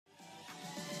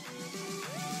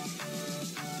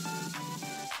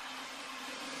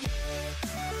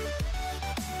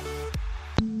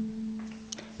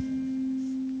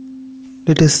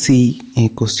Let us see a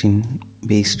question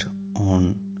based on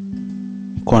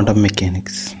quantum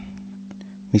mechanics,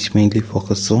 which mainly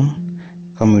focuses on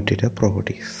commutator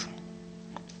properties.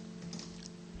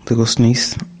 The question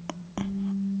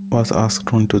was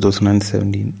asked on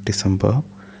 2017 December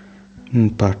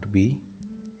in part B.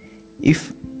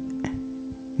 If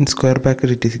in square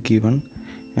bracket it is given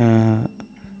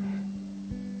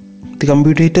the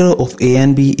commutator of A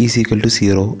and B is equal to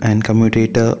 0 and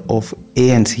commutator of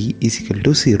A and C is equal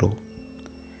to 0,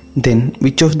 then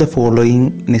which of the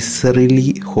following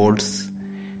necessarily holds?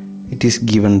 It is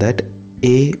given that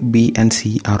A, B and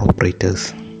C are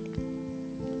operators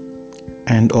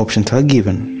and options are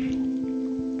given.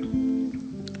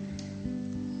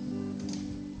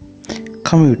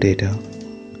 Commutator.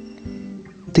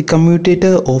 The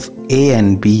commutator of A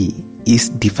and B is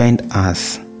defined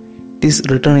as, it is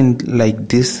written in like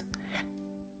this: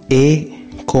 A,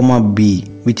 B,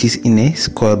 which is in a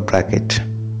square bracket,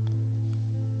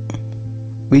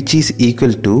 which is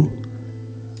equal to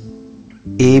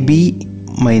AB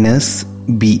minus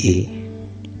BA.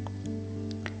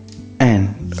 And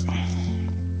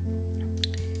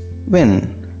when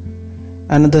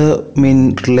another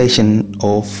main relation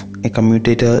of a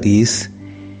commutator is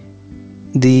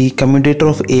the commutator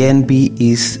of A and B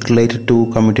is related to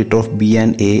commutator of B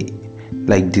and A,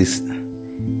 like this: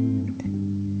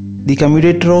 the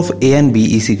commutator of A and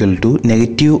B is equal to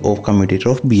negative of commutator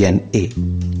of B and A.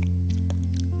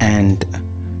 And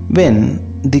when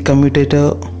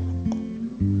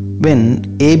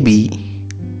AB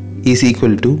is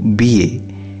equal to BA,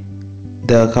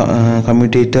 the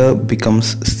commutator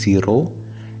becomes 0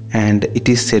 and it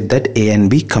is said that A and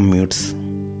B commutes.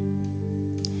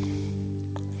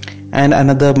 And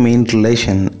another main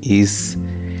relation is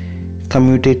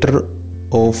commutator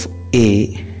of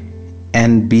A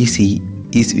and BC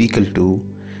is equal to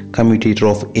commutator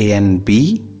of A and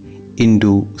B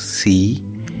into C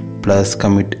plus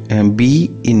B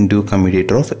into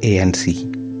commutator of A and C.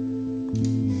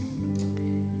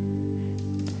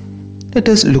 Let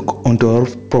us look onto our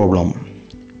problem.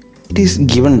 It is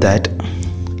given that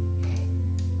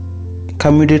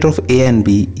commutator of A and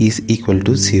B is equal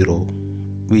to 0,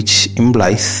 which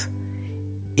implies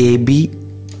AB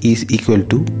is equal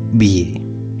to BA,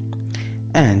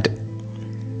 and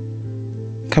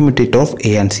commutator of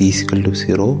A and C is equal to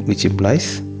 0, which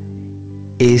implies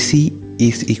AC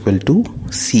is equal to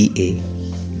CA.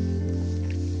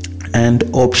 And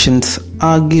options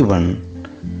are given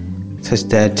such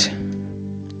that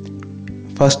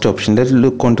first option, let's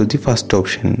look onto the first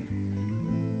option.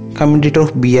 Commutator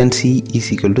of B and C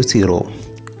is equal to 0.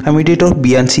 Commutator of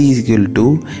B and C is equal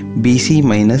to BC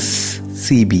minus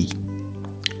CB.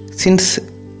 Since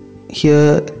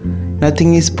here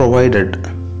nothing is provided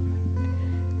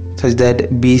such that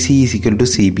BC is equal to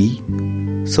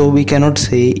CB, so we cannot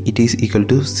say it is equal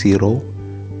to 0.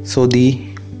 So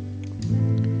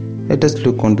let us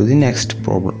look onto the next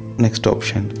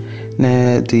option.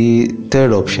 The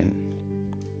third option.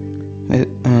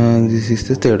 This is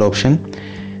the third option,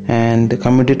 and the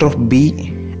commutator of B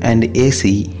and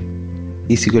AC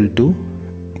is equal to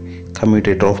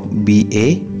commutator of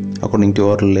BA according to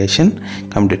our relation,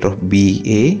 commutator of B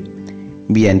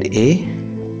and A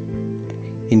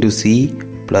into C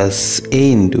plus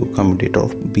A into commutator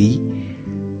of B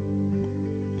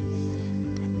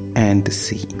and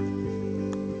C.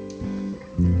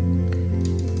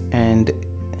 And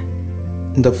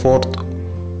the fourth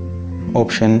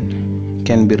option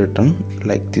can be written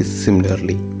like this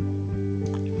similarly.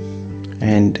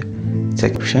 And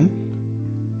second option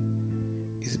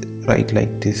is right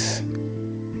like this.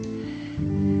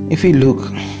 If we look,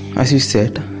 as we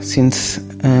said, since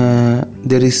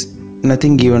there is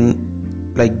nothing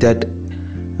given like that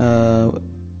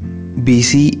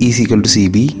BC is equal to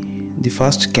CB, the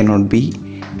first cannot be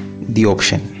the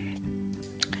option.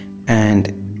 And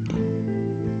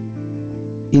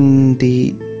in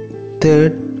the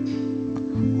third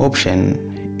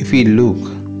option, if we look,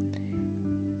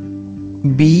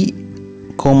 B,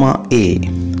 A,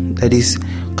 that is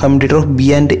commutator of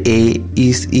B and A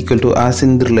is equal to, as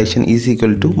in the relation, is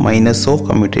equal to minus of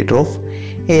commutator of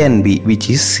A and B, which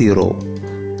is 0.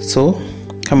 So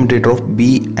commutator of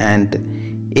B and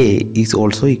A is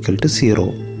also equal to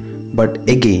 0. But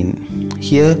again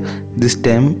here this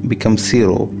term becomes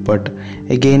 0, but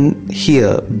again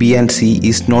here B and C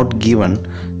is not given,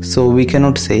 so we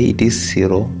cannot say it is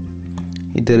 0.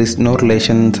 There is no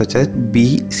relation such as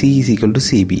BC is equal to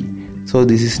CB, so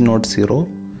this is not 0,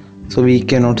 so we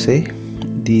cannot say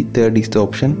the third is the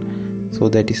option. So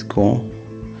that is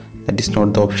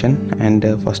not the option, and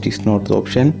first is not the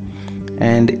option.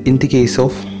 And in the case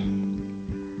of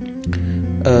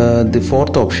the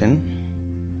fourth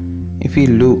option, if we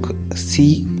look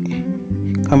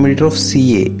commutator of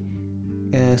CA,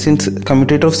 since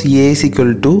commutator of CA is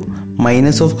equal to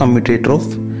minus of commutator of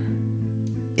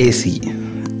AC,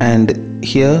 and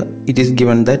here it is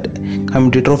given that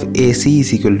commutator of AC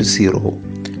is equal to 0.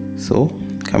 So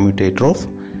commutator of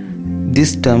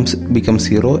this terms becomes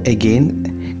 0. Again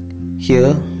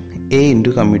here A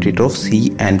into commutator of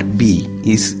C and B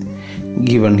is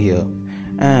given here,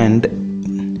 and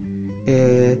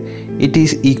it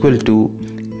is equal to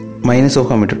minus of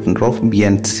commutator of B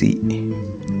and C.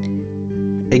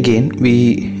 Again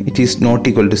it is not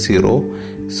equal to 0,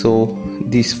 so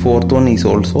this fourth one is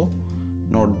also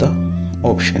not the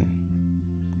option.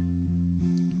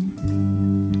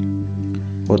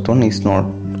 Fourth one is not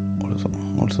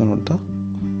also not the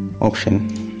option.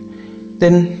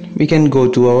 Then we can go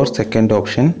to our second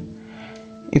option.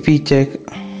 If we check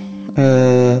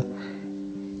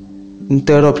in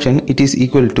third option, it is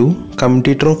equal to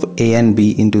commutator of A and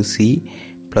B into C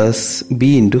plus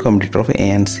B into commutator of A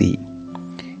and C.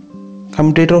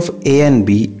 Commutator of A and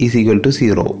B is equal to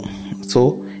 0,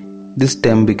 so this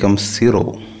term becomes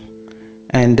 0,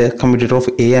 and commutator of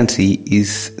A and C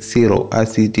is 0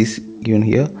 as it is given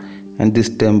here, and this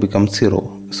term becomes 0,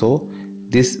 so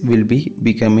this will be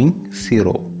becoming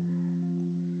 0,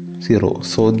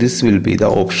 so this will be the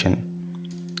option.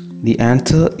 The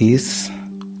answer is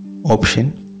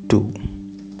option 2.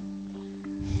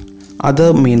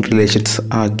 Other main relations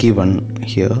are given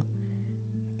here.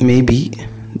 Maybe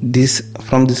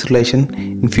from this relation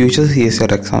in future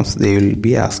CSIR exams they will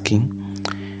be asking.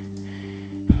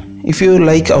 If you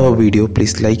like our video,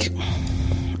 please like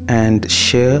and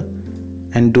share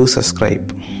and do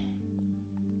subscribe.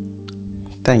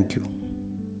 Thank you.